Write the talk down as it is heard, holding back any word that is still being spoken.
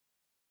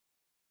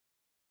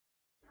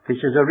This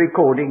is a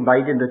recording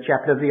made in the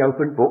chapel of the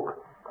open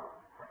book,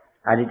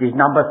 and it is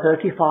number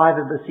 35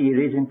 of the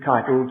series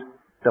entitled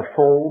The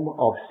Form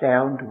of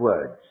Sound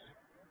Words.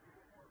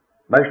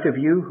 Most of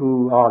you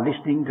who are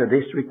listening to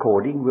this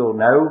recording will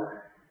know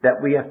that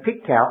we have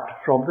picked out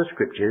from the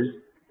scriptures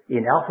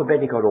in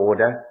alphabetical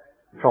order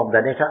from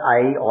the letter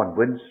A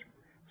onwards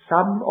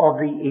some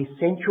of the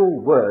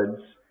essential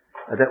words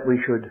that we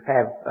should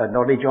have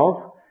knowledge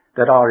of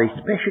that are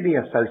especially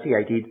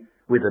associated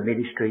with the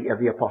ministry of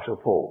the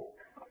Apostle Paul.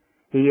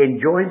 He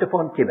enjoined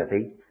upon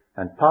Timothy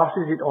and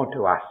passes it on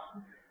to us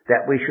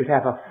that we should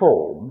have a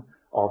form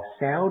of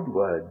sound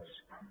words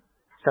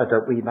so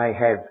that we may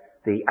have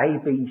the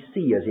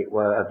ABC, as it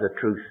were, of the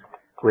truth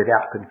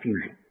without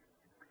confusion.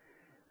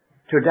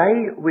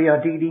 Today we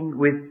are dealing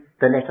with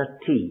the letter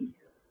T,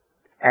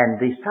 and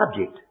the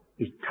subject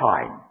is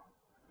time.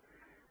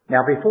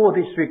 Now, before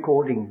this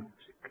recording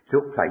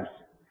took place,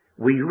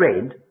 we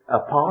read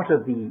a part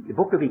of the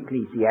book of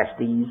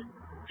Ecclesiastes,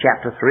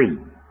 chapter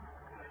 3.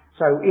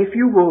 So if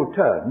you will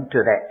turn to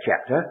that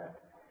chapter,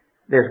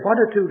 there's one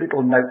or two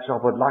little notes I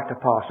would like to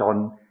pass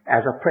on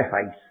as a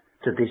preface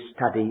to this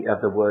study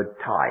of the word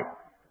time.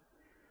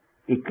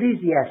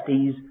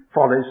 Ecclesiastes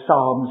follows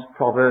Psalms,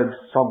 Proverbs,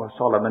 Song of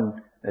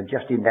Solomon, and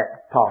just in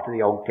that part of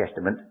the Old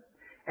Testament,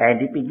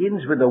 and it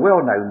begins with a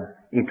well-known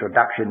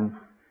introduction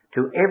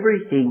to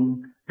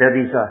everything that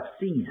is a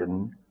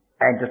season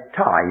and a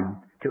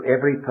time to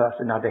every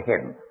person under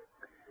heaven.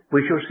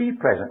 We shall see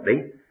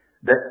presently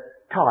that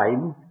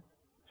time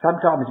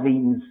sometimes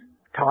means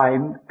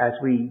time as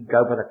we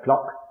go by the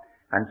clock,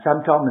 and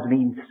sometimes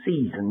means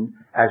season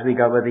as we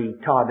go by the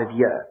time of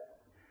year.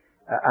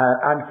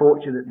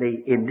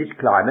 Unfortunately, in this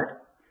climate,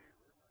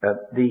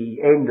 the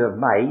end of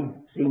May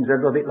seems a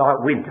little bit like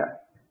winter.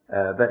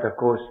 But of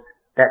course,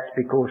 that's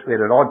because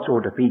we're an odd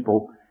sort of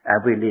people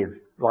and we live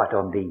right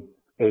on the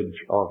edge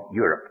of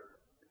Europe.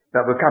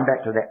 But we'll come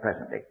back to that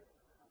presently.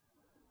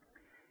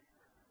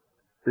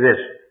 There's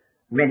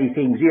many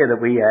things here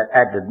that we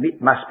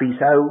admit must be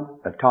so.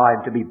 A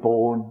time to be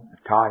born,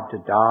 a time to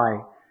die,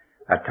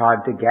 a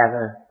time to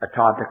gather, a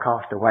time to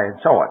cast away, and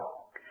so on.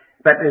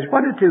 But there's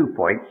one or two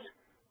points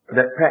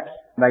that perhaps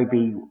may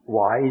be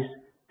wise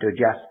to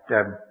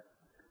just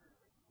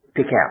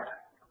pick out.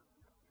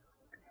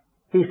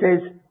 He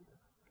says,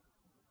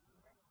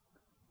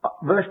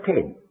 verse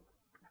 10,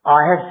 I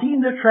have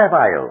seen the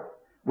travail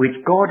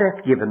which God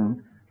hath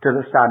given to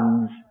the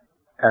sons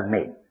of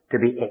men to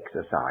be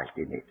exercised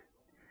in it.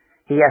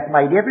 He hath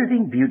made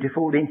everything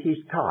beautiful in his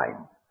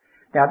time.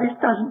 Now this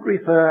doesn't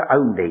refer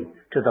only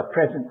to the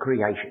present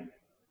creation.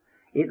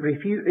 It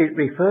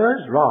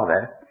refers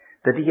rather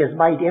that he has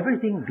made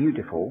everything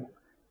beautiful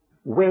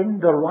when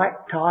the right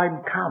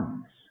time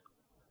comes.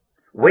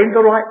 When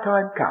the right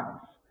time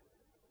comes,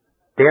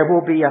 there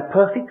will be a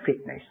perfect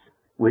fitness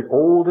with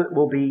all that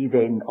will be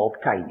then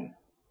obtaining.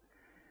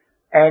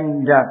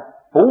 And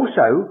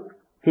also,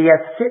 he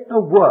hath set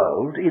the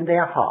world in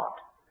their heart.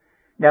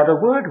 Now the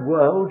word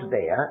world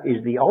there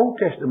is the Old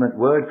Testament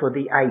word for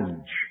the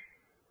age.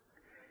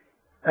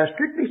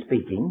 Strictly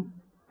speaking,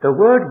 the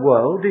word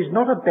world is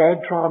not a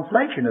bad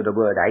translation of the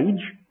word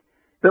age,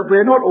 but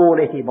we're not all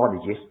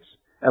etymologists,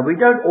 and we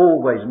don't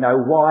always know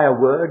why a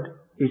word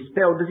is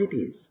spelled as it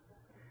is.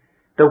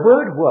 The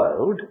word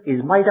world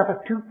is made up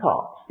of two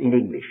parts in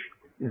English.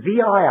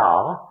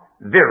 V-I-R,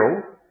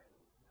 virile,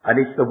 and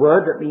it's the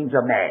word that means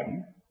a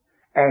man,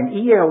 and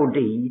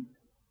E-L-D,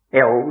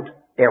 eld,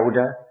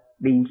 elder,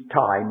 means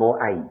time or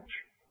age.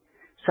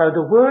 So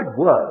the word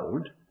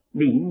world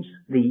means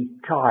the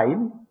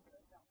time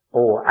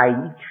or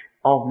age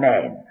of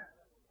man.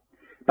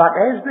 But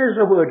as there's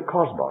a word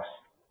cosmos,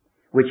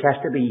 which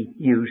has to be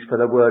used for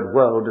the word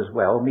world as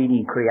well,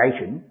 meaning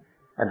creation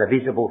and the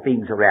visible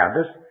things around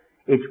us,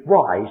 it's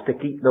wise to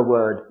keep the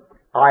word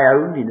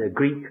ion in the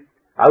Greek,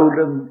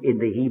 olam in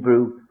the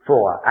Hebrew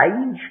for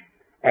age,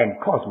 and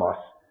cosmos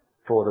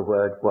for the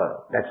word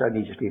world. That's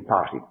only just in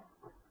passing.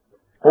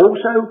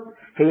 Also,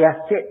 he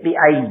hath set the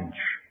age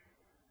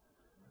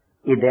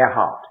in their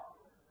heart,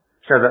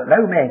 so that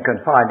no man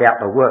can find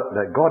out the work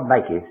that God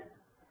maketh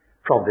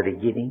from the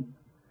beginning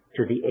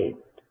to the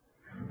end.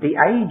 The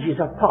age is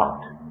a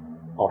part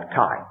of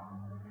time,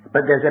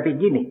 but there's a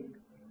beginning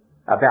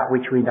about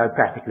which we know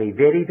practically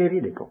very, very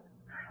little.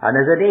 And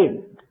there's an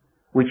end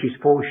which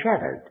is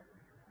foreshadowed,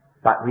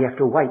 but we have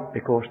to wait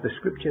because the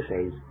scripture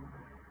says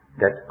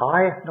that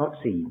eye hath not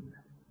seen,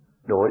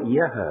 nor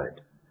ear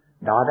heard,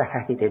 neither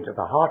hath it entered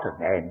the heart of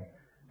man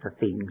the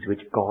things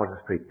which God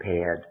hath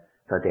prepared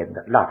for them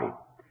that love him.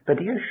 But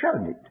he has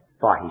shown it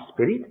by his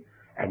Spirit,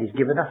 and he's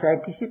given us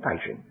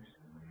anticipations.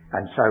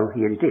 And so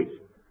here it is.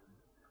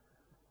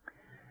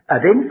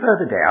 Then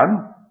further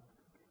down,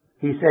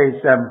 he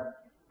says,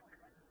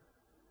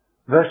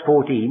 verse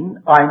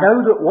 14, I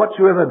know that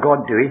whatsoever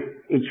God doeth,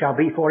 it shall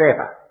be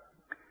forever.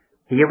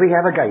 Here we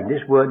have again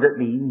this word that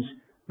means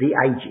the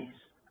ages.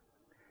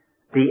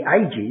 The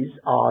ages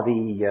are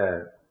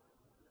the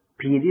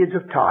periods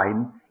of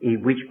time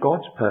in which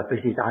God's purpose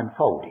is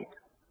unfolded.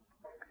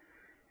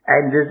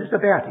 And there's this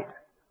about it.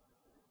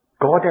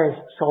 God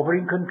has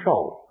sovereign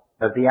control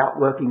of the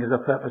outworking of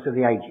the purpose of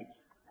the ages.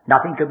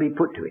 Nothing can be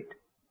put to it.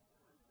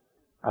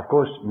 Of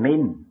course,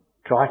 men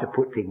try to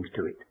put things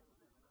to it.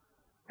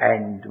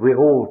 And we're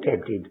all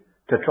tempted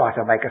to try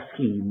to make a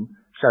scheme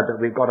so that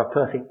we've got a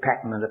perfect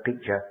pattern and a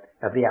picture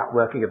of the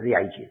outworking of the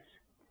ages.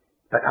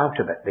 But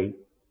ultimately,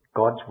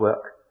 God's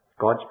work,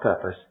 God's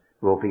purpose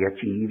will be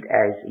achieved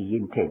as He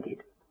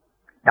intended.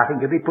 Nothing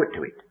can be put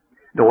to it,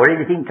 nor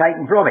anything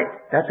taken from it.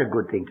 That's a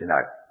good thing to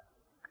know.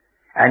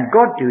 And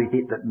God doeth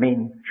it that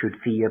men should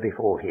fear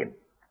before Him.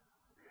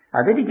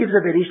 And then He gives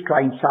a very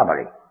strange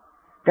summary.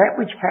 That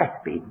which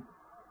hath been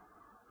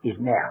is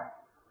now.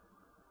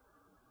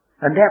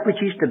 And that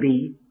which is to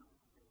be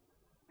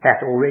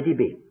hath already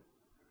been.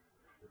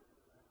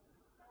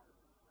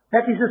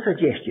 That is a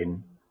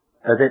suggestion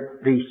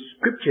that the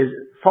Scriptures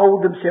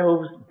fold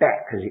themselves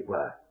back, as it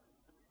were.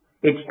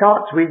 It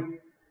starts with,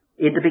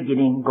 in the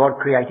beginning, God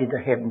created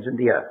the heavens and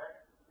the earth.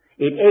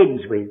 It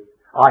ends with,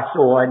 I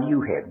saw a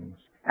new heavens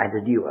and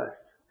a new earth.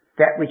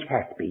 That which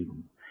hath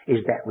been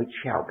is that which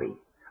shall be.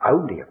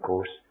 Only, of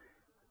course,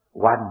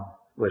 one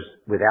was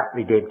without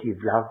redemptive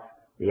love,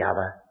 the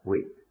other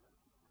with.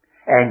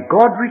 And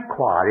God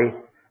requireth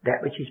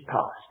that which is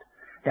past.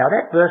 Now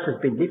that verse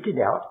has been lifted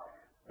out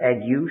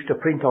and used to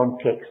print on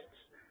texts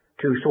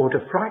to sort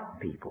of frighten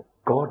people.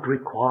 God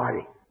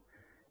requireth.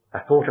 A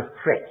sort of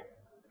threat.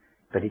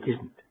 But it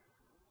isn't.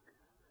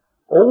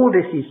 All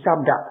this is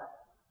summed up.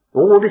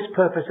 All this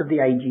purpose of the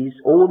ages,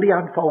 all the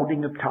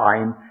unfolding of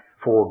time,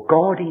 for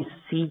God is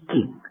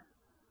seeking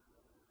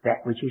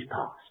that which is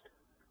past.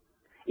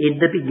 In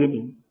the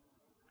beginning,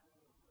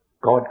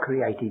 God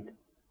created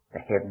the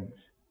heavens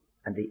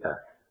and the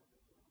earth.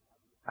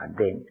 And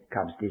then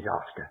comes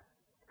disaster,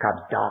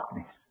 comes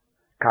darkness,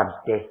 comes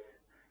death,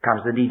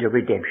 comes the need of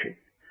redemption.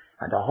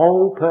 And the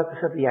whole purpose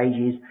of the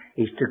ages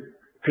is to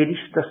finish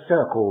the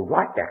circle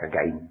right back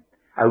again,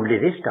 only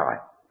this time,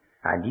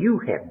 a new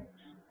heavens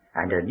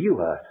and a new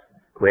earth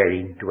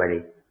wherein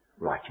dwelleth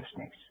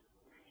righteousness.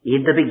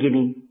 In the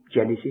beginning,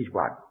 Genesis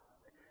 1.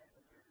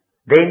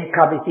 Then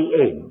cometh the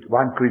end,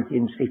 1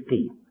 Corinthians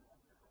 15.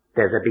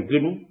 There's a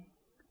beginning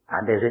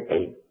and there's an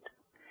end.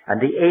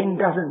 And the end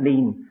doesn't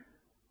mean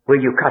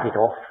when you cut it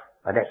off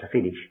and that's a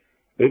finish.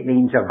 It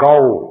means a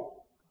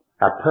goal,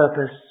 a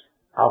purpose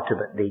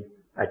ultimately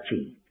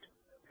achieved.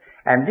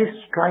 And this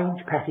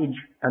strange passage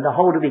and the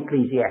whole of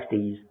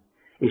Ecclesiastes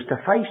is to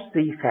face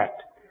the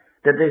fact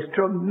that there's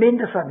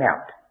tremendous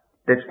amount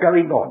that's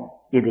going on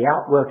in the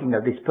outworking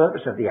of this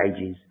purpose of the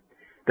ages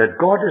that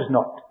God has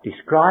not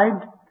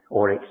described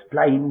or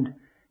explained,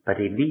 but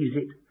He leaves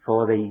it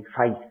for the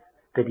faith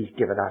that He's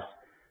given us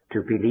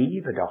to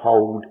believe and to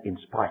hold in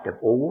spite of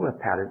all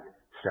apparent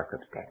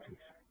circumstances.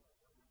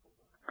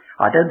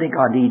 I don't think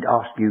I need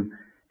ask you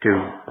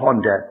to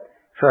ponder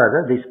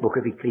further this book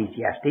of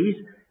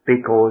Ecclesiastes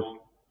because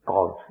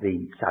of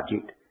the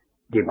subject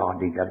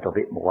demanding a little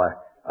bit more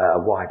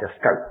wider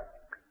scope.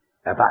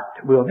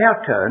 But we'll now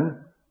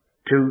turn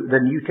to the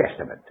New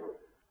Testament.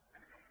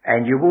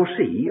 And you will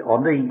see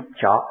on the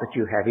chart that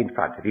you have in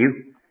front of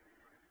you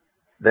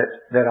that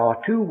there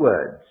are two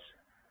words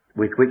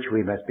with which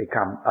we must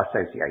become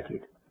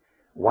associated.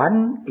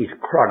 One is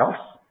chronos,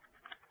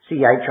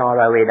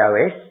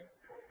 C-H-R-O-N-O-S.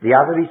 The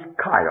other is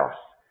kairos,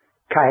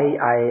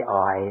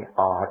 K-A-I-R-O-S.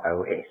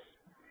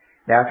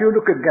 Now if you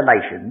look at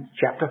Galatians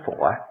chapter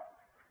 4,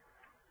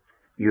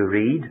 you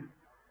read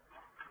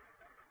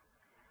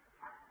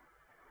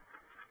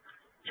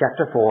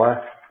chapter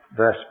 4,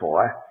 verse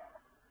 4.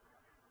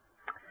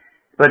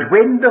 But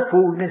when the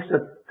fullness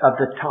of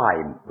the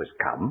time was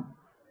come,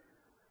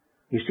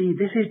 you see,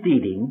 this is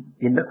dealing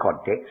in the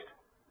context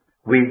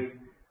with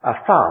a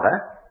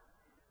father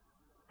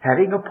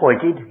having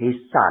appointed his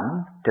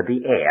son to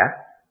be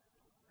heir,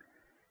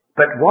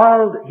 but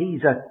while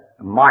he's a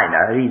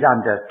minor, he's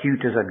under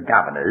tutors and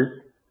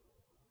governors,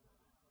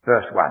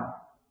 verse 1,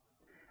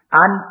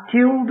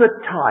 until the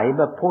time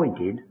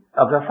appointed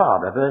of the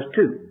father, verse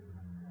 2.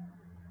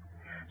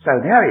 So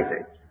now he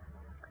says,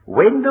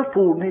 when the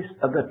fullness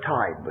of the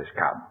time was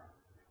come.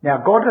 Now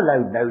God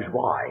alone knows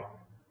why.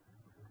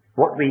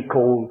 What we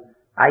call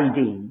AD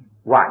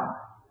 1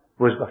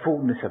 was the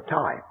fullness of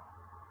time.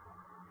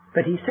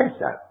 But He says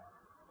so.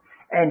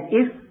 And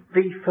if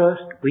the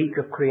first week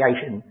of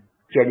creation,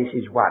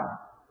 Genesis 1,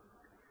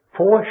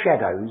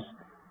 foreshadows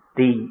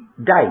the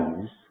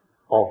days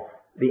of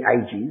the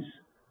ages,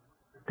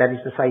 that is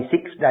to say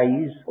 6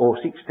 days or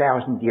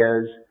 6,000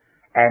 years,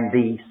 and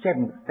the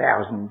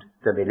 7,000,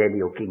 the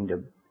millennial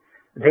kingdom,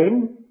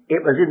 then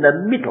it was in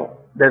the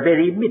middle, the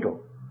very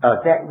middle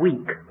of that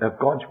week of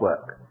God's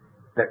work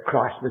that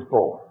Christ was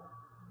born.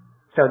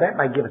 So that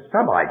may give us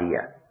some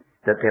idea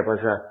that there was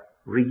a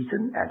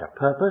reason and a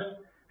purpose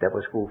that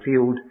was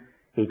fulfilled.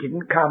 He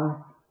didn't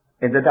come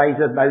in the days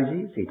of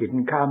Moses. He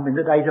didn't come in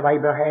the days of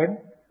Abraham.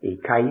 He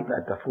came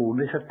at the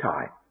fullness of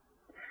time.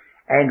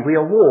 And we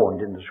are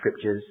warned in the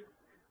Scriptures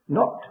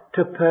not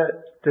to,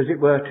 as it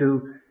were,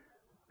 to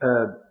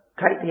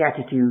take the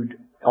attitude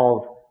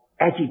of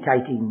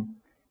agitating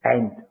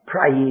and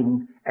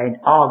praying and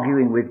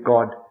arguing with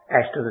God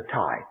as to the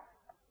time.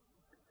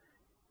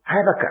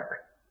 Habakkuk,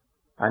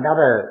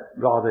 another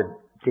rather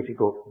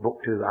difficult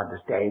book to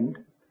understand,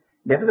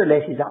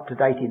 nevertheless is up to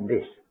date in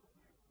this,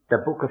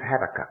 the book of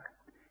Habakkuk.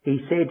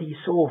 He said he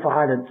saw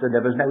violence and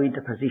there was no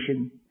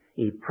interposition.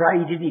 He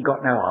prayed and he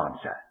got no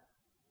answer.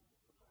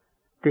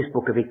 This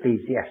book of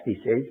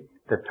Ecclesiastes says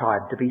the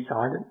time to be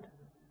silent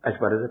as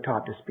well as the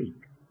time to speak.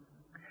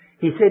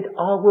 He said,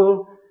 I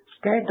will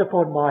stand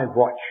upon my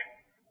watch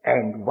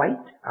and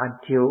wait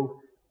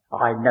until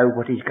I know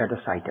what he's going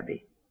to say to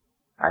me.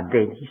 And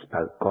then he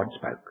spoke, God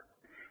spoke.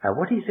 And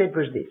what he said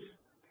was this,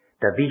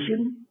 the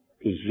vision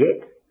is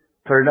yet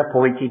for an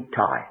appointed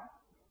time.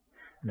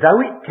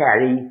 Though it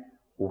tarry,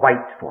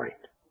 wait for it.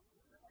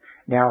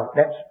 Now,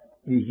 that's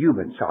the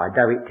human side,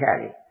 though it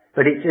tarry.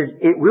 But it says,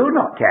 it will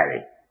not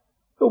tarry.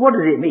 But what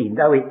does it mean,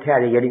 though it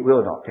tarry and it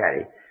will not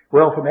tarry?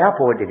 Well, from our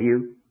point of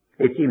view,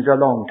 it seems a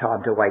long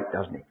time to wait,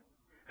 doesn't it?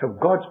 From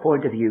God's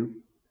point of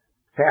view,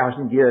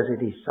 1,000 years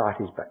in his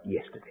sight is but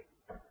yesterday.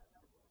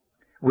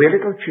 We're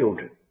little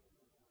children.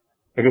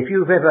 And if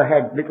you've ever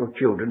had little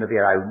children of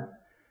your own,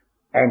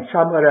 and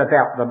somewhere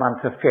about the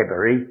month of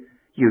February,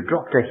 you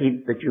dropped a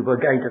hint that you were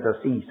going to the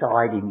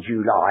seaside in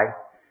July,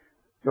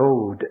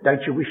 oh,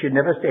 don't you wish you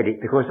never said it,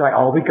 because they,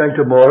 are we going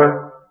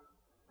tomorrow?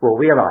 Well,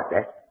 we're like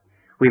that.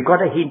 We've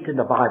got a hint in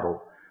the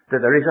Bible that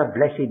there is a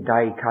blessed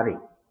day coming.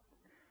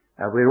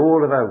 We're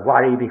all of a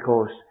worry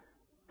because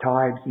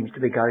time seems to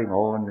be going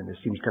on and there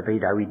seems to be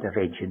no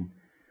intervention.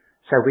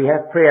 So we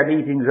have prayer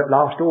meetings that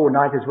last all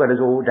night as well as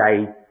all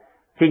day,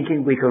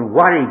 thinking we can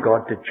worry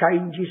God to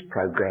change his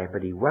program,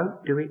 but he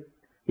won't do it.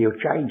 He'll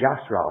change us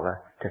rather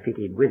to fit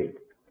in with it.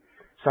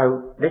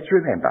 So let's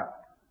remember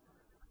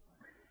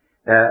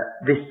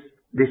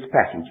this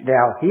passage.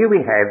 Now here we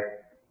have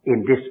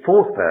in this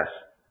 4th verse,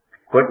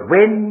 but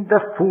when the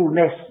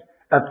fullness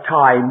of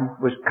time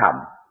was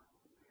come,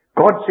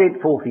 God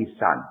sent forth his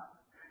Son,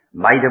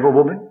 made of a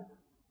woman,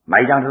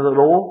 made under the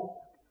law,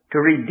 to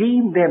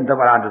redeem them that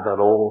were under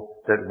the law,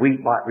 that we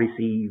might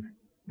receive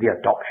the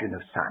adoption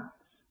of sons.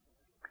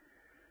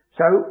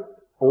 So,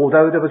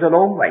 although there was a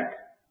long wait,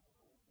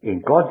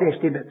 in God's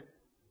estimate,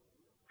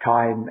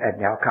 time had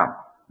now come.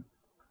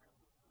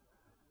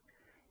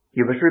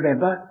 You must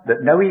remember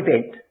that no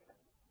event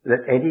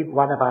that any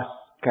one of us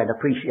can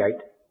appreciate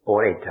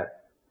or enter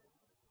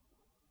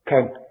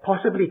can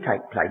possibly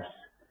take place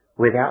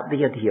without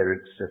the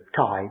adherence of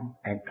time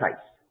and place.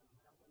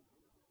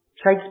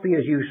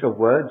 Shakespeare's use of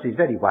words is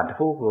very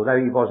wonderful, although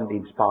he wasn't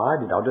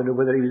inspired, and I don't know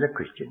whether he was a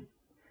Christian.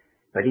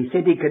 But he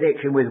said in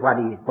connection with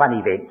one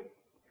event,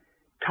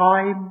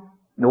 time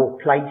nor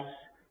place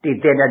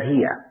did then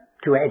adhere.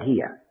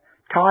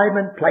 Time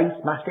and place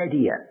must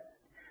adhere.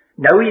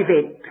 No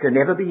event can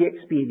ever be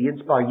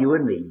experienced by you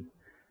and me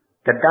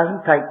that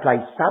doesn't take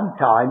place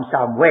sometime,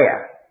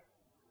 somewhere.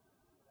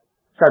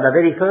 So the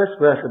very first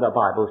verse of the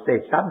Bible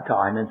says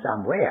sometime and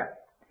somewhere.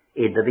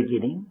 In the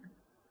beginning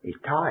is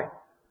time.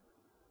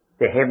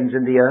 The heavens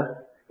and the earth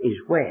is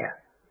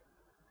where.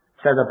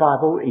 So the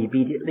Bible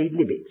immediately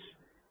limits.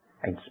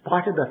 In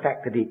spite of the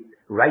fact that it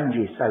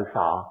ranges so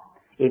far,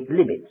 it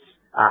limits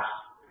us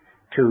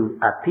to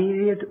a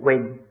period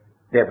when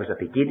there was a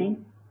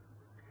beginning.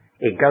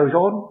 It goes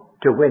on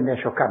to when there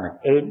shall come an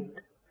end,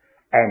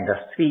 and the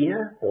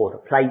sphere or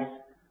the place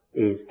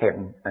is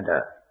heaven and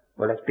earth.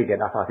 Well, that's big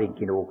enough, I think,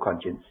 in all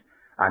conscience,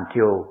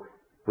 until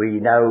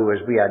we know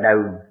as we are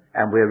known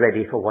and we're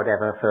ready for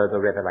whatever further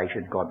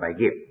revelation God may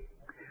give.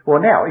 Well,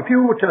 now, if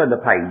you will turn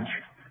the page,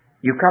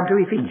 you come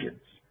to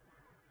Ephesians.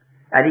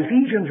 And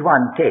Ephesians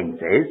 1:10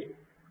 says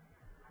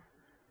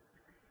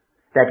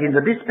that in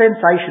the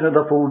dispensation of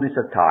the fullness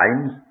of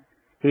times,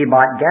 he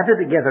might gather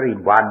together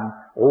in one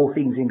all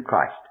things in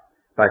Christ,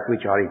 both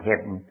which are in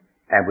heaven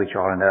and which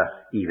are on earth,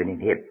 even in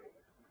him.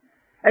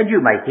 And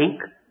you may think,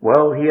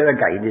 well, here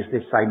again is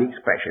this same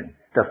expression,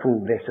 the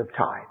fullness of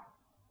time.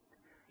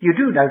 You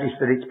do notice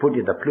that it's put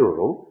in the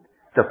plural,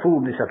 the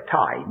fullness of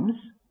times.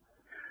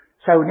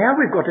 So now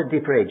we've got to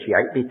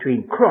differentiate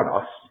between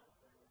chronos.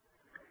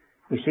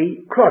 You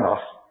see,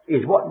 chronos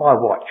is what my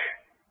watch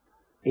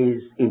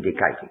is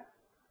indicating.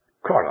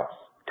 Chronos,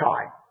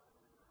 time.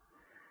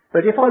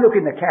 But if I look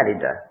in the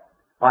calendar,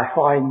 I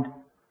find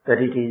that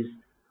it is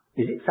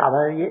it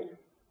summer yet?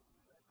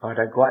 I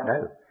don't quite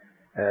know.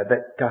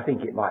 But I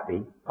think it might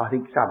be. I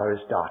think summer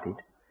has started.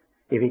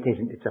 If it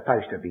isn't, it's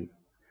supposed to be.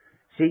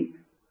 See,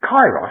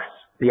 kairos,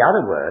 the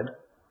other word,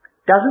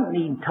 doesn't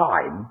mean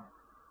time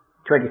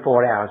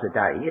 24 hours a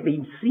day. It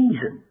means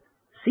season,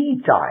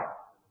 seed time,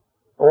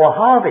 or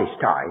harvest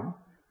time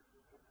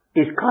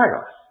is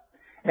kairos.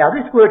 Now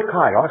this word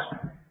kairos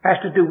has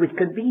to do with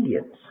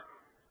convenience,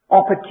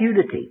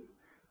 opportunity,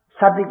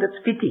 something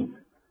that's fitting.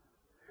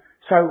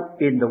 So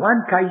in the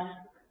one case,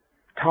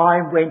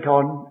 time went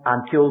on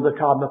until the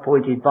time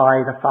appointed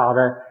by the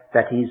Father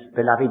that his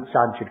beloved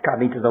Son should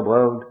come into the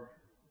world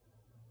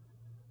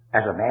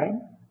as a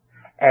man.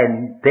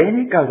 And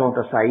then it goes on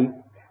to say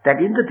that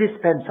in the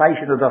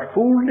dispensation of the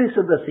fullness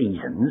of the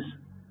seasons,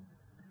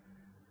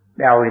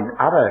 now in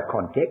other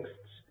contexts,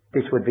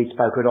 this would be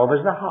spoken of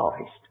as the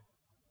harvest.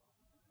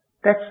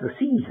 That's the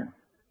season.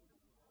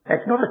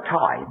 That's not a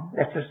time,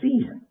 that's a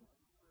season.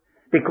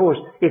 Because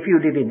if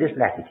you live in this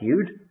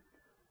latitude,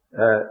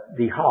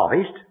 the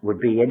harvest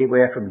would be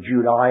anywhere from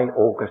July,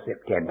 August,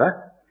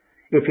 September.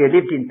 If you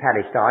lived in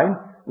Palestine,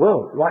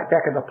 well, right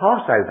back at the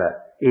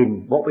Passover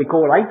in what we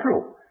call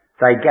April,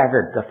 they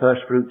gathered the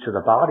first fruits of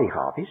the barley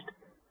harvest.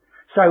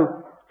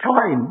 So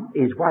time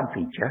is one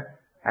feature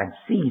and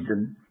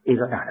season is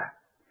another.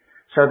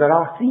 So there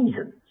are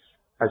seasons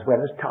as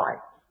well as times.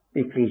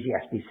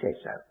 Ecclesiastes says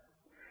so.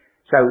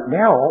 So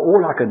now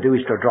all I can do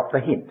is to drop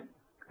the hint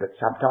that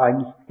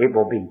sometimes it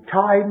will be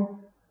time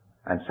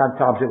and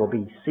sometimes it will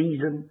be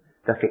season,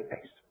 the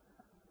fitness.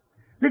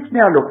 Let's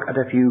now look at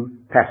a few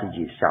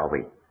passages, shall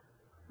we?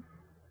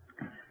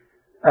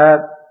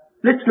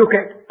 Let's look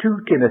at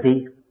 2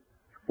 Timothy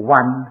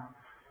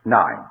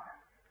 1:9.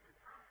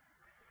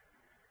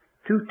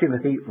 2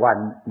 Timothy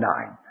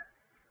 1:9.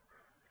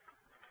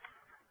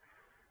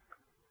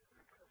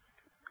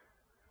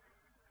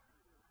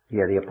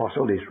 Here the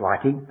apostle is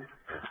writing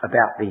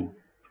about the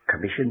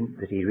commission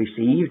that he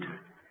received,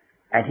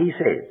 and he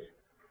says,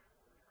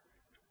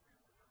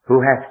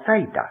 who hath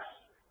saved us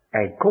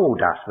and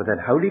called us with an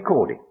holy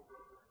calling,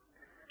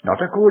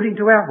 not according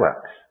to our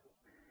works,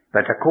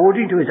 but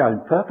according to his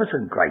own purpose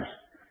and grace,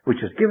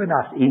 which was given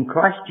us in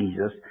Christ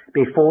Jesus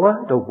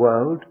before the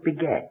world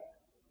began.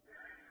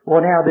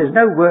 Well, now there's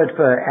no word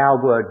for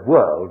our word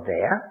world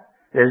there.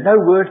 There's no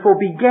word for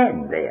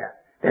began there.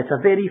 That's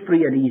a very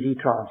free and easy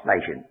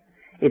translation.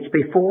 It's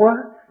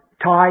before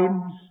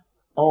times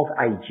of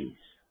ages.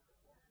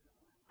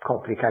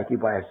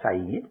 Complicated way of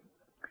saying it.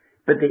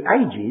 But the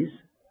ages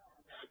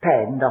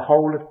span the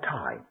whole of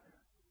time.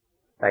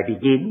 They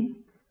begin,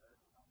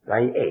 they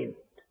end.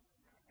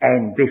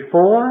 And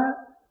before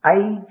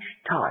age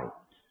times.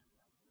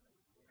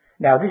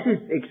 Now this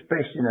is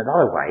expressed in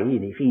another way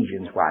in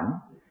Ephesians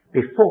 1,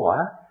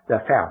 before the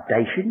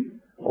foundation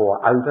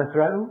or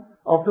overthrow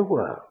of the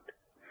world.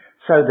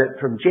 So that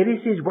from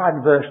Genesis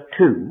 1 verse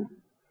 2,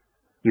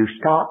 you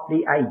start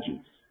the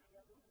ages.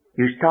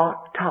 You start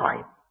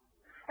time.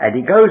 And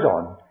it goes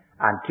on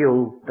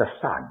until the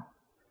Son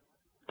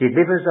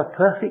delivers a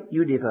perfect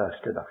universe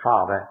to the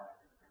Father,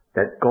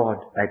 that God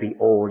may be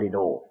all in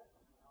all.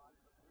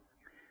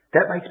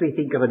 That makes me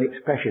think of an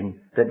expression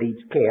that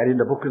needs care in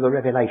the book of the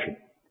Revelation,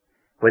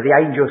 where the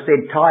angel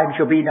said, time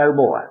shall be no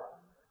more.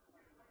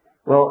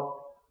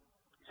 Well,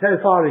 so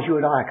far as you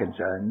and I are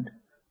concerned,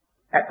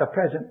 at the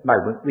present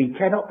moment, we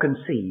cannot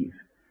conceive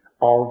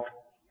of,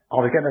 I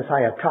was going to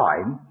say a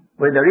time,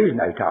 when there is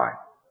no time.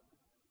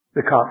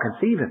 We can't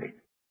conceive of it.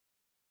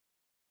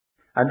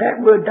 And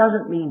that word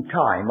doesn't mean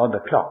time on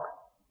the clock.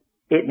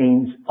 It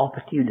means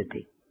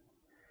opportunity.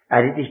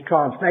 And it is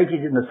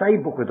translated in the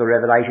same book of the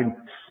Revelation,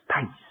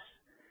 space.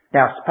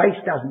 Now,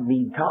 space doesn't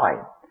mean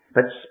time,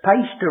 but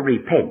space to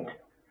repent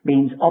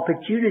means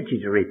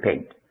opportunity to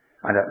repent.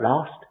 And at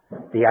last,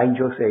 the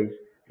angel says,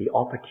 the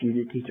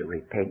opportunity to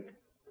repent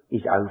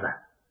is over.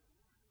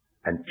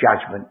 And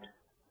judgment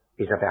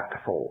is about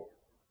to fall.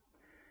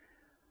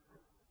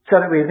 So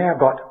that we've now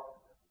got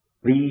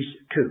these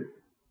two,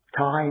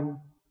 time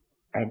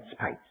and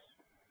space.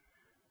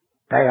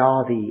 They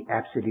are the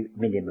absolute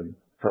minimum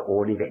for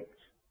all events.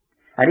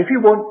 And if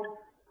you want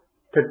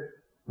to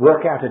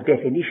work out a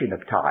definition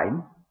of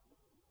time,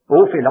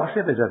 all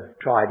philosophers have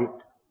tried it.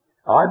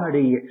 I'm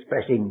only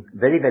expressing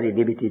very, very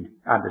limited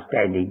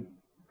understanding.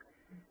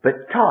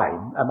 But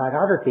time, among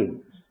other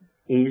things,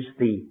 is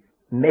the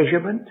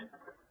measurement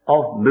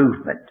of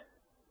movement.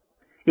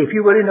 If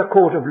you were in a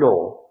court of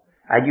law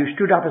and you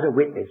stood up as a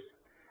witness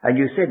and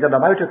you said that a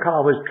motor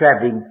car was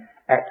travelling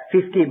at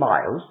 50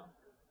 miles,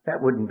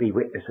 that wouldn't be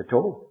witness at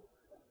all.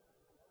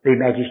 The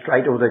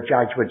magistrate or the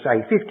judge would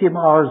say, 50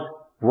 miles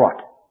what?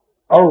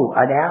 Oh,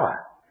 an hour.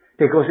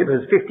 Because if it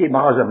was 50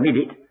 miles a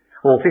minute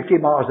or 50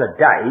 miles a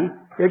day,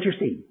 don't you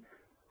see?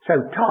 So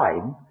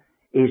time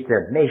is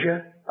the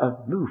measure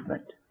of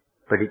movement.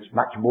 But it's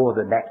much more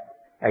than that,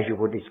 as you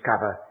will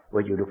discover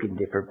when you look in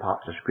different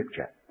parts of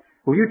Scripture.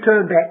 Will you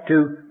turn back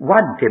to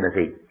 1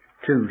 Timothy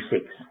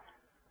 2:6?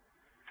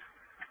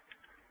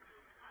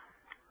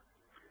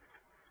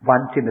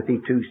 1 Timothy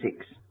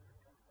 2:6.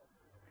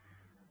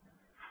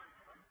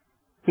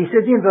 He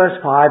says in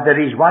verse 5, there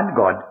is one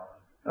God,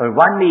 or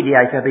one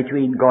mediator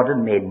between God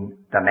and men,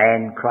 the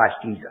man Christ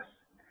Jesus,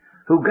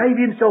 who gave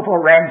himself a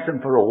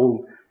ransom for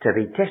all to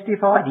be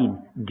testified in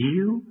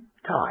due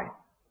time.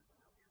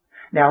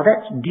 Now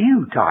that's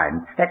due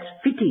time, that's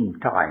fitting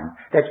time,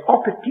 that's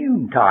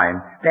opportune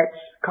time, that's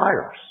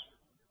kairos.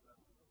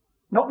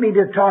 Not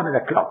merely the time of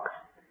the clock,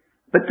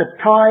 but the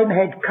time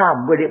had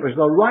come when it was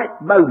the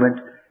right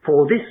moment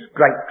for this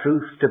great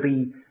truth to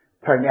be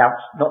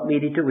pronounced not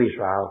merely to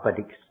Israel, but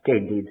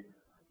extended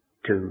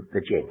to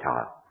the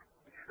Gentile,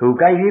 who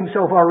gave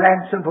himself a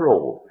ransom for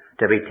all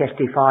to be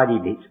testified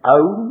in its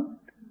own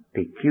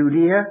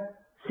peculiar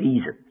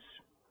seasons.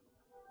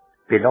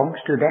 Belongs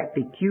to that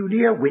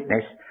peculiar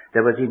witness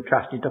that was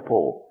entrusted to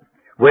Paul,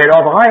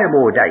 whereof I am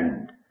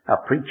ordained a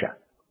preacher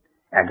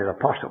and an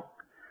apostle.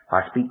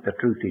 I speak the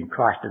truth in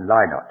Christ and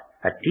lie not,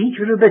 a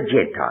teacher of the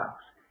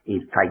Gentiles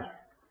in faith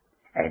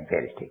and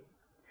verity.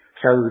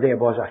 So there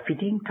was a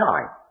fitting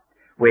time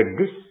when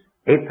this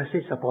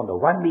emphasis upon the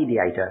one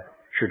mediator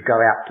should go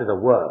out to the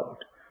world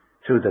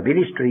through the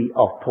ministry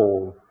of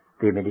Paul,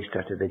 the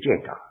minister to the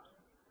Gentiles.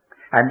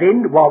 And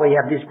then, while we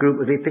have this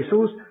group of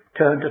epistles,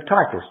 turn to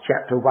Titus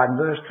chapter 1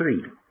 verse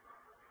 3.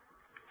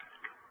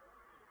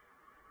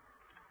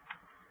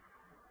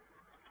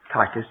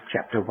 Titus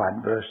chapter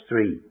 1 verse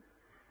 3.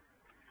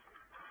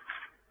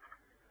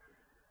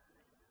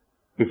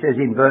 It says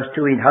in verse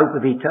 2, in hope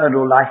of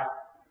eternal life,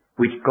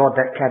 which God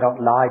that cannot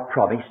lie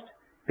promised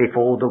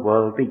before the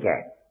world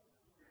began,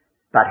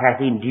 but hath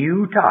in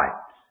due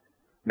times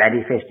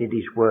manifested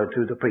his word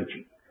through the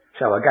preaching.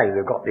 So again,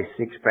 we've got this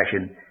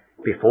expression,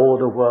 before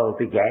the world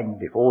began,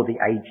 before the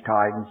age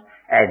times,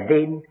 and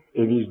then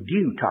in his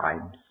due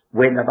times,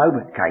 when the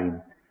moment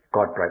came,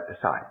 God broke the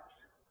silence.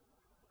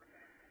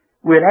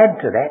 We'll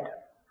add to that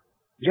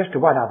just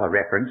one other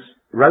reference,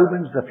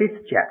 Romans the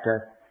 5th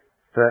chapter,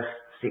 verse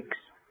 6.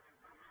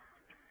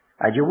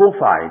 And you will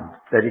find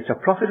that it's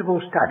a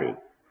profitable study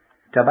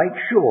to make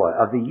sure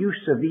of the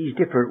use of these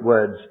different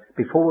words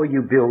before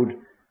you build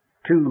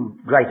too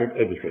great an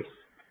edifice.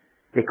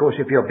 Because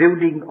if you're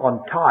building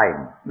on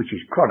time, which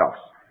is chronos,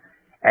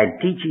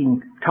 and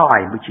teaching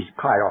time, which is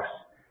kairos,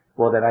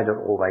 well, then they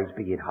don't always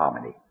be in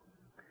harmony.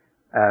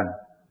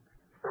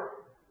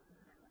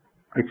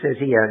 It says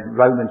here in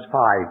Romans 5,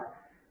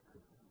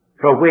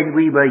 for when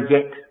we were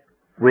yet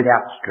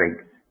without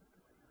strength,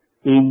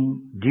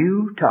 in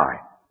due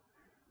time,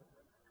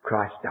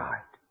 Christ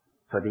died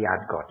for the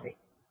ungodly.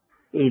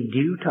 In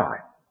due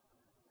time.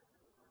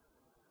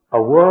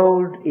 A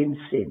world in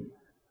sin.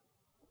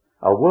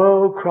 A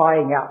world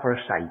crying out for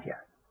a Saviour.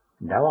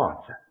 No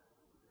answer.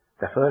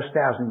 The first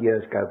 1,000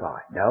 years go by.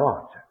 No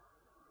answer.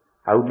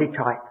 Only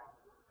type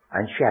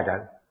and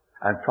shadow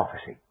and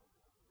prophecy.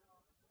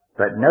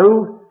 But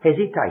no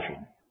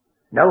hesitation.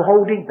 No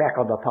holding back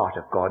on the part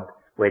of God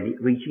when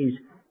it reaches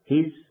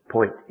his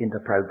point in the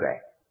program.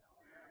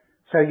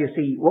 So you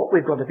see, what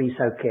we've got to be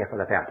so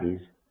careful about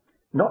is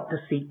not to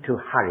seek to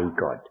hurry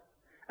God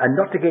and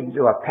not to get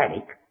into a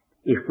panic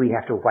if we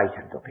have to wait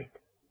a little bit.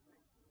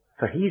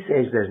 For he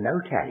says there's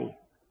no tarry.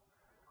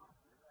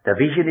 The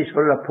vision is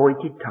for an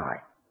appointed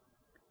time.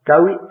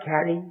 Though it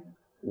tarry,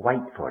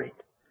 wait for it.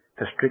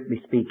 For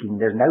strictly speaking,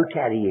 there's no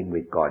tarrying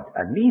with God.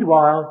 And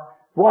meanwhile,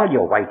 while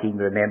you're waiting,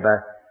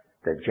 remember,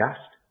 the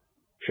just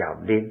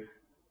shall live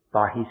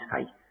by his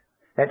faith.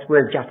 That's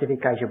where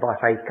justification by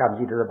faith comes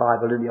into the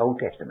Bible in the Old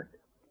Testament.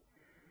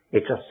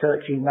 It's a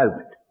searching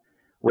moment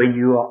when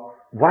you are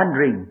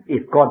wondering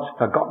if God's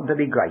forgotten to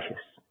be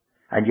gracious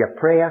and your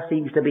prayer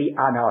seems to be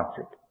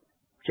unanswered.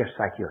 Just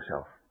say to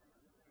yourself,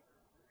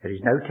 there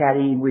is no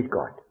tarrying with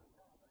God.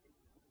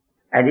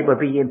 And it would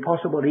be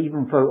impossible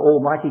even for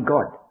Almighty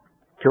God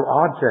to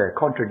answer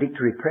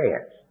contradictory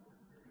prayers.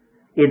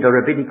 In the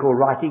rabbinical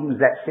writings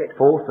that set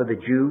forth for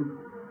the Jew,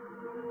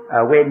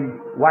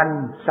 when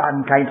one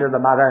son came to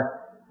the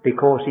mother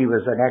because he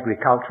was an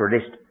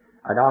agriculturalist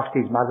and asked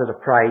his mother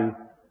to pray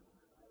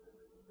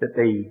that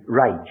the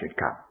rain should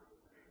come.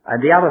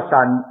 And the other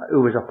son,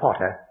 who was a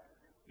potter,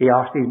 he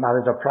asked his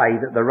mother to pray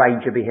that the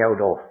rain should be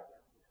held off.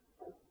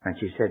 And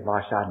she said,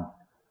 my son,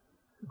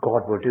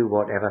 God will do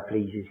whatever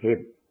pleases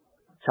him.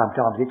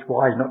 Sometimes it's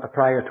wise not to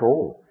pray at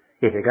all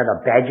if you're going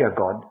to badger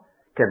God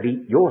to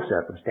meet your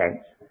circumstance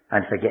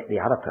and forget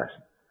the other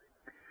person.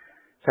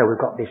 So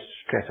we've got this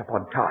stress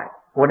upon time.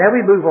 Well, now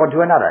we move on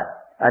to another,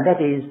 and that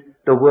is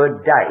the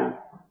word day.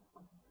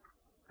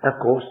 Of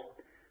course,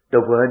 the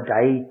word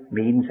day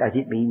means, as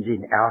it means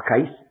in our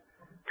case,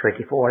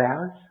 24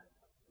 hours.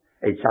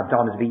 It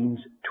sometimes means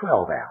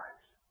 12 hours,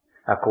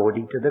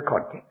 according to the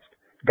context.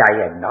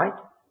 Day and night,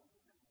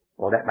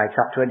 well, that makes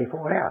up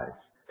 24 hours.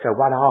 So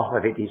one half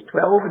of it is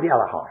 12 and the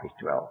other half is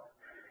 12.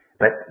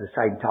 But at the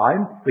same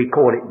time, we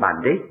call it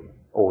Monday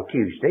or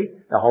Tuesday,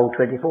 the whole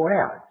 24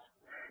 hours.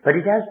 But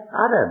it has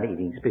other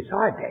meanings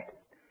beside that.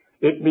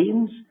 It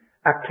means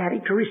a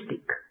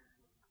characteristic.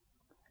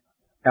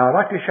 Now I'd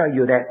like to show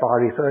you that by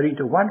referring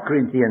to 1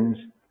 Corinthians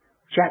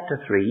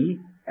chapter 3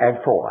 and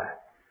 4.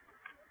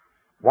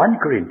 1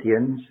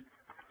 Corinthians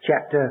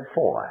chapter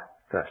 4,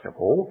 first of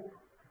all.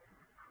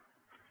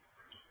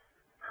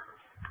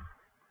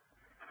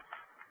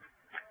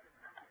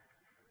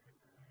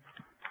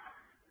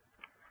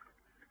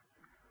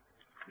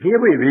 Here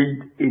we read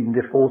in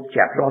the 4th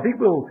chapter, I think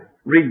we'll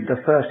read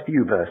the first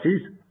few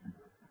verses.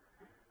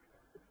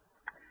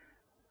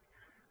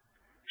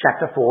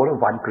 Chapter 4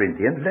 of 1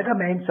 Corinthians, let a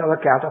man so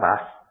account of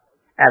us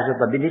as of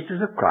the ministers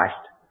of Christ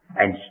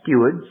and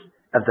stewards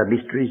of the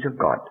mysteries of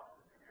God.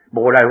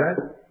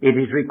 Moreover, it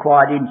is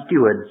required in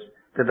stewards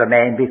that the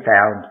man be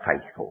found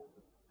faithful.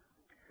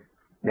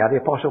 Now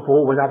the Apostle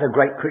Paul was under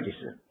great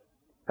criticism,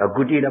 a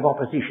good deal of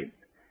opposition,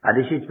 and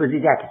this was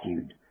his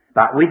attitude.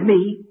 But with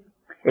me,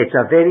 it's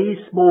a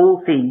very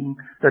small thing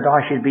that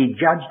I should be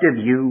judged of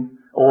you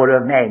or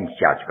of man's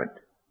judgment.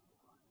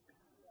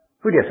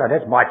 Well, yes,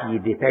 that's mighty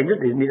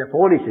independent, isn't it?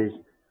 Paul says,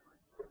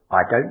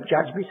 I don't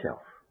judge myself,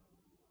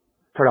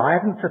 for I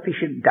haven't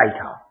sufficient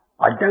data.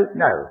 I don't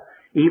know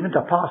even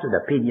to pass an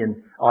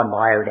opinion on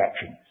my own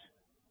actions.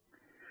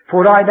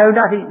 For I know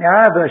nothing,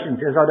 now our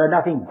version says, I know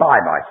nothing by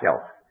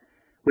myself,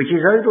 which is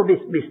a little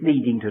bit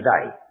misleading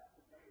today.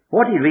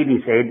 What he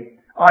really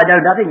said, I know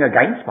nothing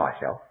against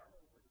myself.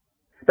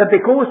 But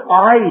because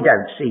I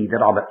don't see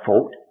that I'm at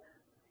fault,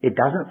 it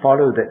doesn't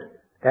follow that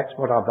that's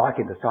what I'm like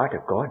in the sight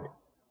of God.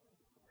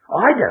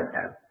 I don't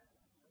know.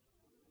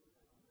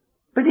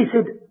 But he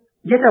said,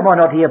 yet am I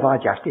not hereby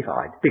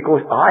justified,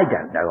 because I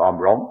don't know I'm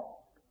wrong.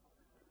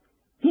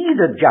 He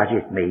that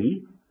judgeth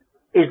me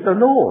is the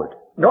Lord,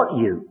 not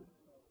you.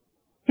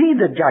 He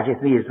that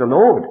judgeth me is the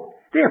Lord.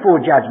 Therefore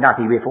judge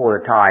nothing before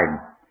the time,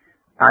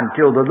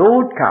 until the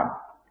Lord come,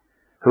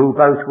 who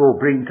both will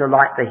bring to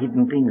light the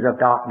hidden things of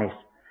darkness,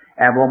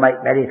 and will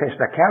make manifest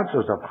the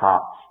counsels of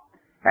hearts,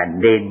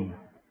 and then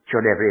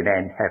shall every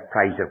man have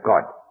praise of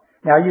God.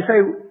 Now you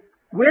say,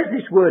 where's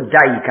this word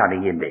day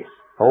coming in this?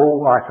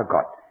 Oh, I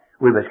forgot.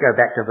 We must go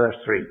back to verse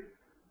 3.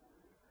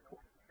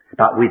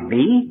 But with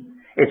me,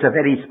 it's a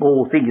very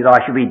small thing that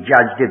I should be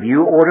judged of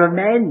you or of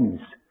man's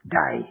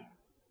day.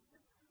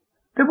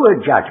 The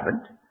word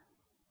judgment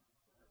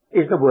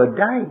is the word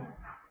day.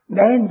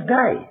 Man's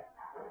day.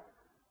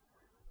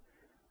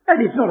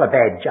 And it's not a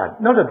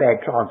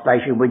bad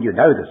translation when you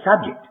know the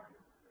subject.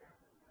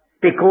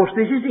 Because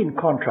this is in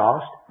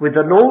contrast with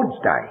the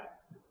Lord's day.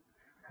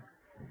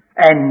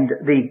 And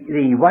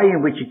the way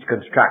in which it's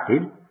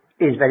constructed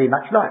is very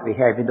much like we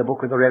have in the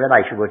book of the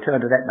Revelation. We'll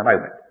turn to that in a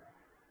moment.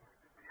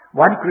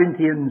 1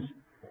 Corinthians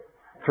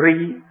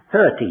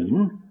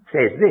 3:13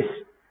 says this.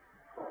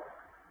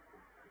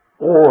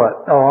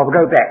 I'll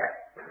go back.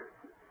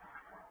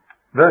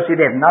 Verse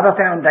 11, another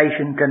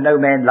foundation can no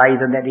man lay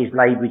than that is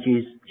laid, which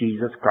is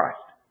Jesus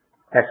Christ.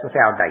 That's the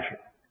foundation.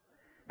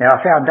 Now,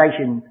 a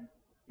foundation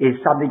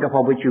is something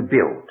upon which you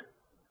build.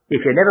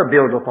 If you never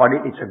build upon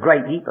it, it's a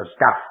great heap of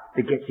stuff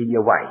that gets in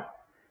your way.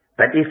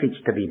 But if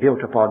it's to be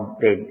built upon,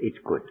 then it's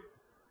good.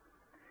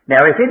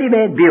 Now, if any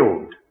man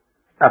build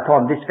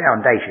upon this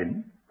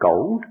foundation,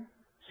 gold,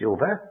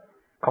 silver,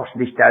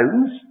 costly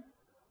stones,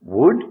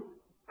 wood,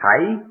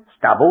 hay,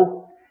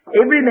 stubble,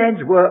 every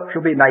man's work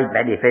shall be made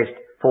manifest,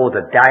 for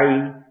the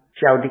day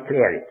shall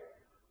declare it.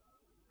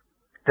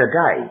 The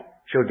day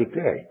shall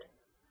declare it.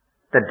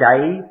 The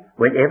day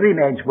when every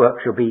man's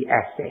work shall be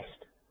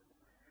assessed.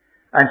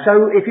 And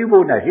so, if you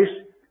will notice,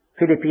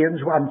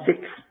 Philippians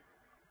 1:6.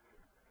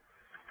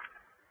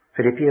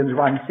 Philippians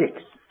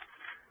 1:6,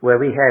 where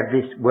we have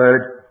this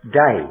word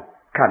day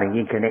coming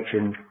in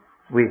connection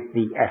with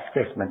the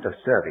assessment of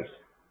service.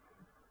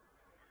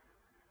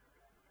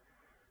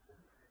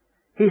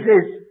 He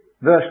says,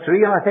 verse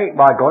 3, I thank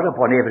my God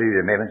upon every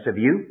remembrance of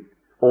you,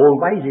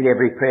 always in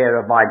every prayer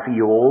of mine for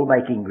you all,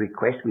 making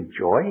request with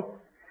joy,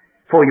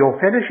 for your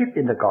fellowship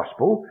in the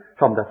gospel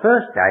from the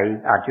first day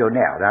until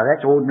now. Now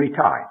that's ordinary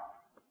time.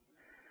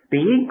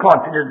 Being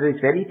confident of this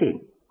very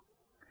thing,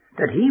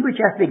 that he which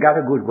hath begun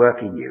a good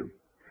work in you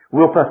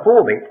will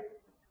perform it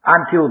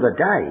until the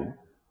day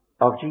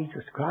of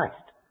Jesus Christ.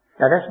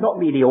 Now that's not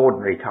merely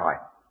ordinary time.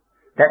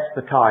 That's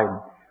the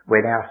time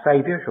when our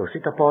Saviour shall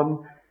sit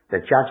upon the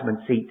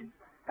judgment seat,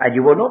 and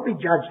you will not be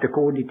judged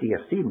according to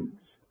your sins,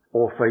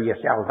 or for your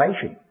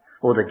salvation,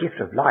 or the gift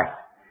of life,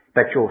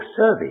 but your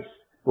service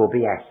will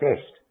be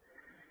assessed.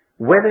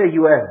 Whether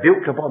you have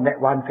built upon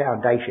that one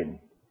foundation,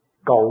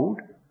 gold,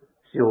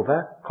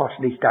 silver,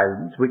 costly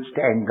stones, which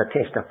stand the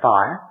test of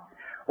fire,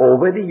 or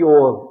whether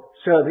your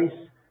service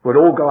will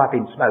all go up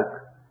in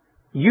smoke,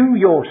 you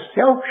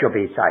yourself shall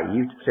be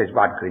saved, says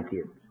 1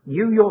 Corinthians.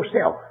 You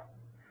yourself.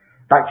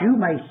 But you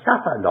may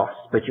suffer loss,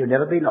 but you'll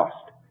never be lost.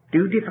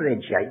 Do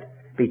differentiate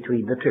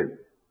between the two.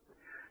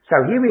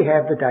 So here we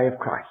have the day of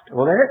Christ.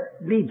 Well,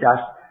 that leads us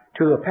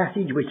to a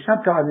passage which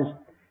sometimes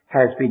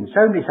has been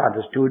so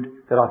misunderstood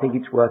that I think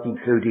it's worth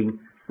including,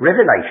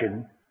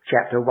 Revelation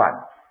chapter 1.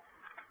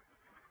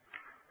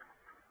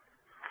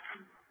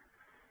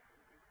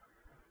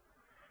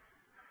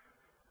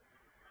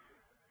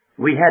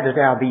 We had at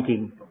our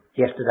meeting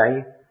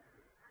yesterday,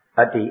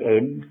 at the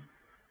end,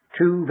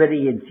 two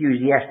very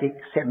enthusiastic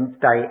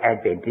Seventh-day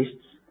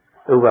Adventists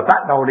who were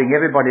buttonholing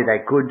everybody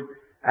they could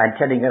and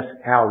telling us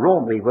how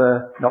wrong we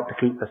were not to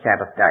keep the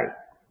Sabbath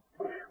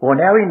day. Well,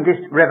 now in this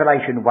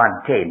Revelation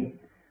 1:10,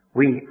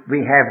 we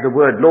have the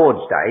word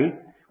Lord's Day,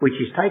 which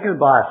is taken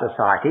by a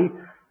society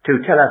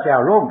to tell us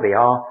how wrong we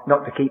are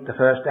not to keep the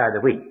first day of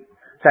the week.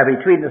 So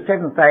between the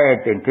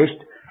Seventh-day Adventist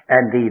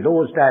and the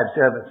Lord's Day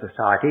Observance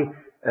Society,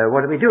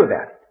 what do we do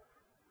about it?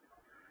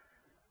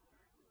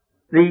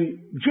 The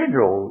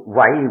general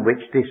way in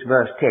which this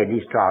verse 10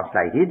 is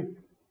translated,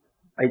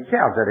 it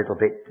sounds a little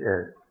bit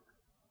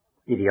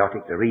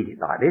idiotic to read it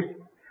like this.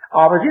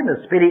 I was in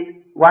the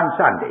Spirit one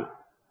Sunday.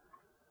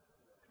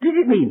 Did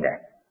it mean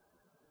that?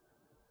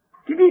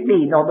 Did it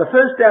mean on the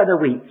first day of the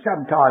week,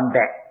 sometime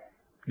back,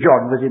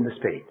 John was in the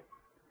Spirit?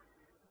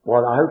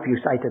 Well, I hope you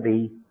say to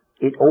me,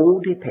 it all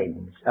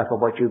depends upon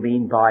what you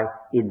mean by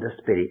in the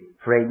Spirit.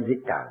 Friends,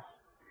 it does.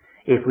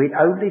 If we'd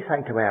only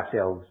say to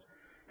ourselves,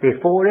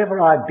 before ever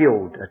I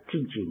build a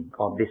teaching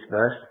on this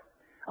verse,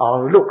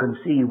 I'll look and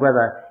see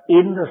whether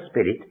in the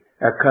Spirit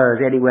occurs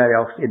anywhere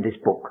else in this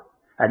book.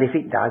 And if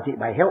it does, it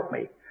may help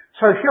me.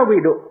 So shall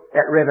we look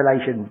at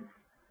Revelation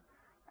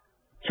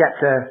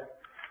chapter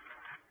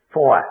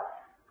 4.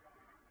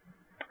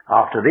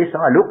 After this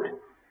I looked,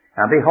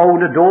 and behold,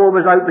 a door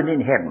was opened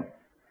in heaven,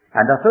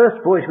 and the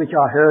first voice which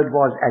I heard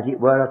was as it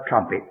were a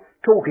trumpet,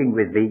 talking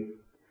with me,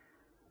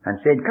 and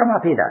said, Come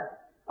up hither,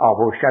 I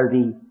will show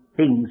thee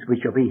things which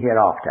shall be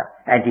hereafter.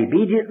 And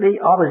immediately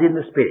I was in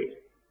the Spirit.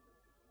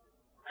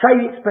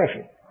 Same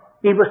expression.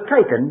 He was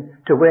taken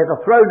to where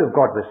the throne of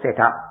God was set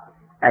up,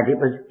 and it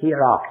was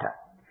hereafter.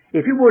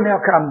 If you will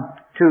now come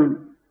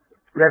to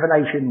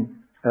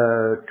Revelation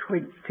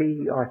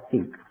 20, I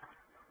think.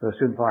 We'll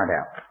soon find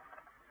out.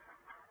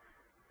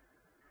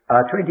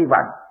 21.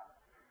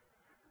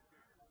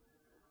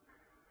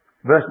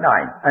 Verse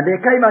 9. And there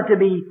came unto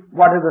me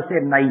one of the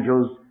 7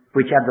 angels,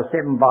 which had the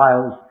 7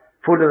 vials,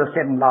 full of the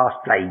 7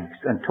 last plagues,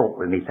 and talked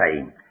with me,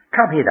 saying,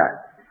 Come hither,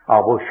 I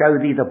will show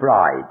thee the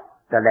bride,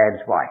 the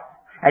Lamb's wife.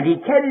 And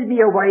he carried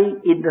me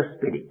away in the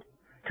Spirit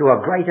to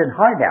a great and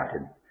high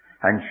mountain,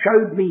 and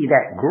showed me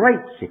that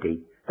great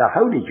city, the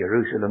holy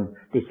Jerusalem,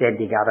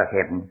 descending out of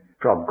heaven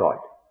from God.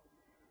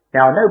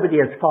 Now nobody,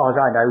 as far as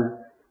I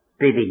know,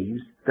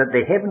 believes that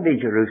the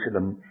heavenly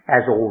Jerusalem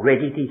has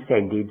already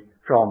descended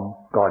from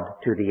God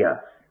to the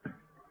earth.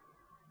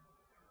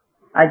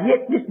 And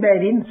yet this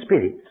man in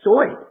spirit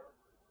saw it.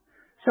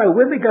 So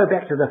when we go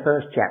back to the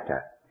first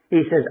chapter,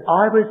 he says,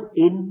 I was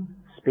in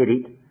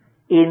spirit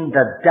in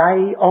the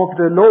day of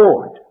the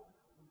Lord.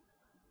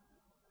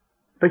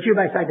 But you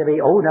may say to me,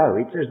 oh no,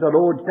 it says the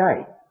Lord's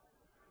day.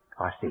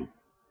 I see.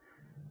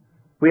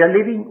 We are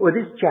living, well,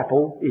 this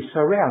chapel is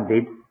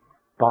surrounded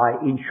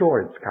by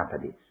insurance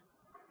companies.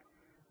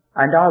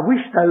 And I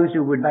wish those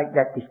who would make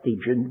that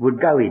distinction would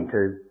go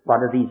into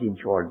one of these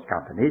insurance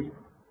companies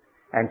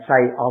and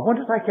say, I want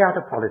to take out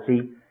a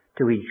policy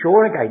to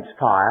insure against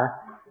fire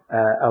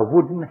a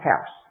wooden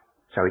house.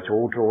 So it's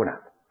all drawn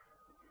up.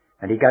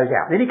 And he goes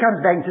out. Then he comes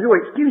back and says, oh,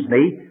 excuse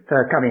me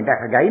for coming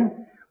back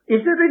again.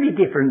 Is there any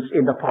difference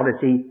in the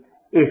policy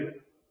if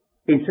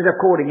instead of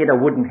calling it a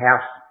wooden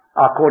house,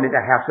 I call it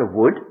a house of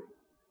wood?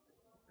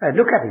 They'd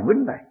look at him,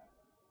 wouldn't they?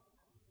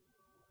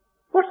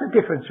 What's the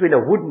difference between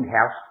a wooden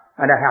house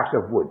and a house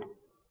of wood?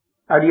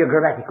 Only a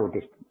grammatical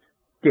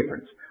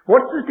difference.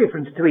 What's the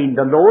difference between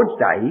the Lord's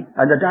day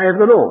and the day of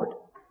the Lord?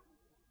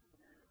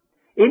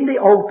 In the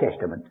Old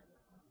Testament,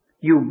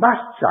 you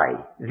must say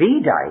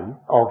the day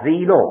of the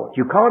Lord.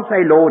 You can't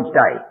say Lord's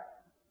day.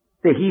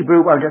 The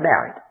Hebrew won't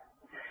allow it.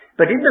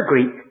 But in the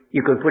Greek,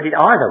 you can put it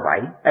either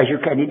way as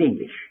you can in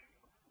English.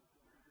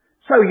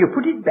 So you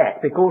put it back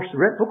because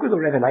the book of the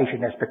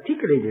Revelation has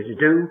particularly to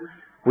do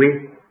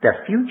with the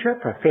future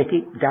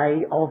prophetic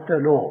day of the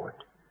Lord.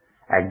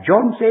 And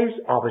John says,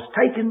 I was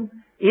taken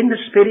in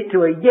the Spirit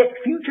to a yet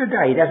future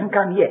day. It hasn't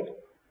come yet.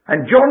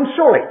 And John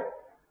saw it,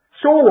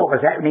 saw what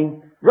was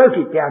happening, wrote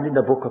it down in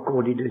the book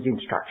according to his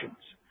instructions.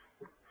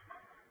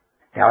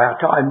 Now our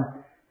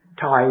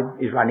time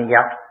is running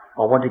out.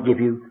 I want to give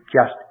you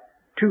just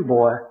 2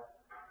 more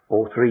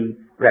or 3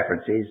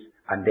 references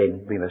and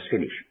then we must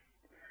finish.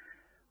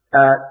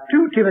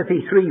 2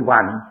 Timothy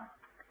 3:1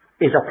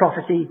 is a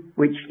prophecy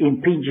which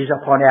impinges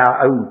upon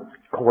our own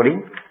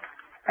calling,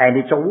 and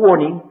it's a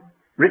warning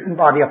written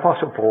by the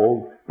Apostle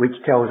Paul which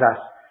tells us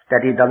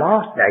that in the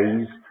last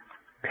days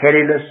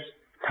perilous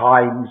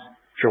times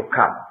shall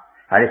come.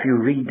 And if you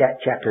read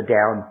that chapter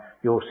down,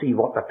 you'll see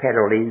what the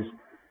peril is: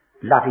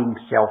 loving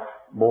self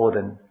more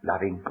than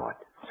loving God,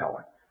 so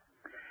on.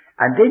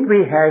 And then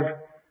we have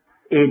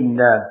in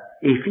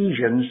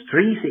Ephesians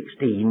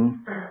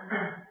 3:16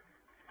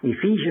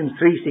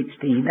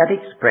 that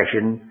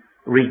expression,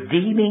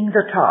 redeeming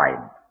the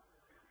time.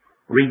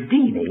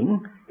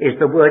 Redeeming is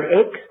the word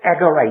ex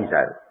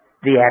agorazo.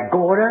 The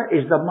agora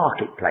is the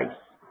marketplace.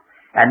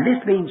 And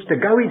this means to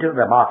go into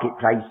the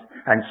marketplace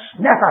and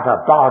snap up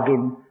a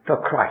bargain for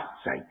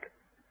Christ's sake.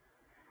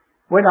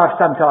 When I've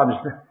sometimes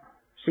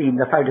seen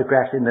the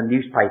photographs in the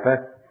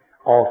newspaper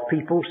of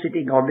people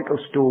sitting on little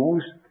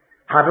stools,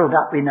 huddled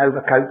up in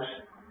overcoats,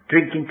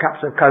 drinking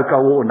cups of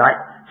cocoa all night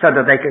so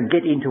that they can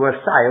get into a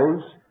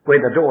sales where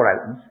the door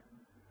opens,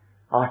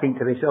 I think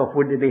to myself,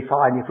 wouldn't it be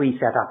fine if we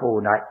sat up all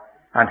night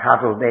and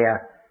huddled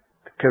there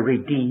to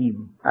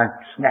redeem and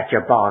snatch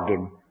a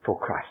bargain for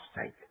Christ's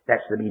sake?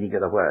 That's the meaning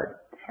of the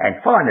word. And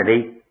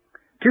finally,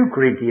 2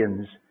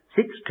 Corinthians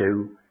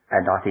 6:2,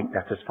 and I think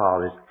that's as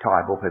far as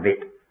time will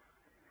permit.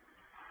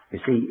 You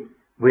see,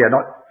 we are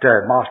not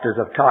masters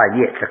of time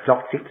yet. The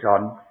clock ticks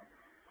on.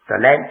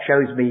 The lamp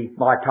shows me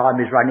my time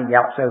is running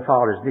out so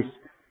far as this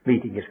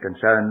meeting is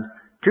concerned.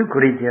 2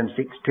 Corinthians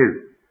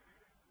 6:2.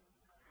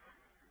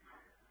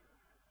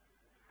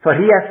 For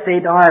he hath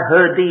said, I have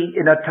heard thee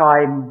in a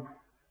time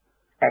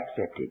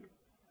accepted,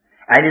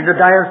 and in the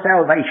day of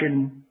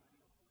salvation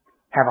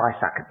have I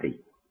succoured thee.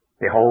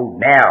 Behold,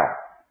 now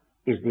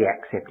is the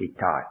accepted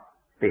time.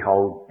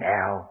 Behold,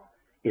 now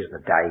is the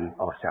day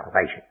of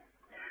salvation.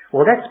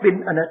 Well, that's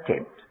been an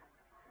attempt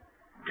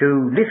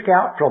to lift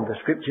out from the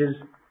scriptures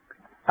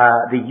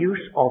the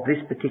use of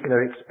this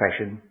particular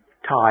expression,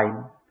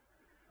 time.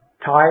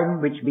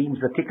 Time, which means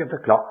the tick of the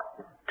clock.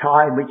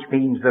 Time, which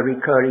means the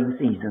recurring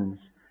seasons.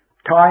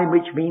 Time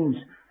which means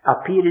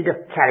a period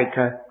of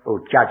character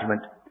or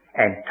judgment,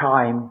 and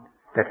time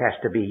that has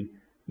to be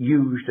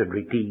used and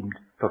redeemed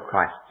for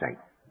Christ's sake.